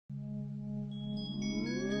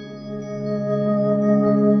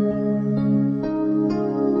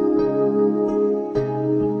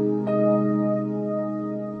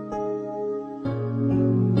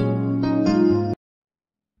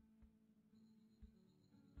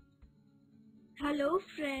Hello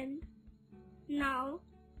friend, now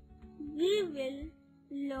we will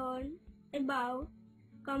learn about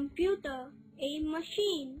computer, a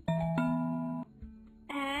machine.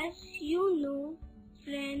 As you know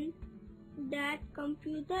friend that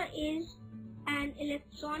computer is an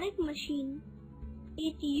electronic machine.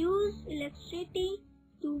 It uses electricity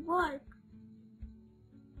to work.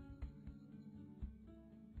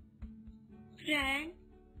 Friend,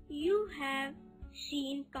 you have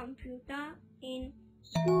seen computer in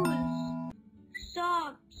schools,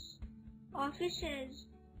 shops, offices,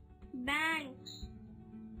 banks,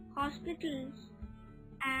 hospitals,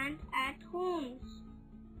 and at homes.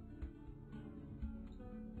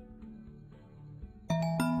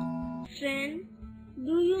 Friend,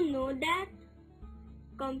 do you know that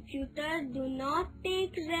computers do not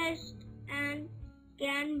take rest and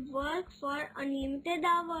can work for unlimited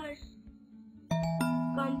hours?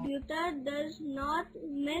 Computer does not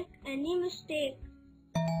make any mistake.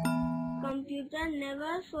 Computer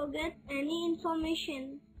never forget any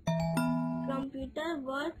information. Computer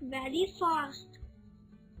work very fast.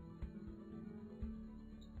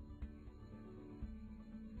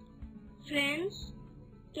 Friends,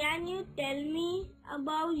 can you tell me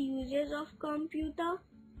about uses of computer?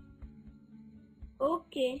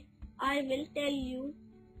 Okay, I will tell you.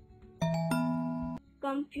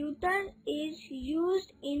 Computer is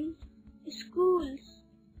used in schools.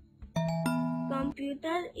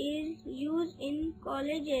 Computer is used in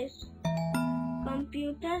colleges.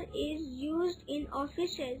 Computer is used in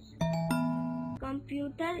offices.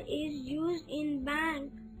 Computer is used in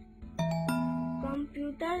bank.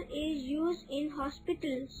 Computer is used in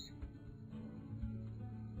hospitals.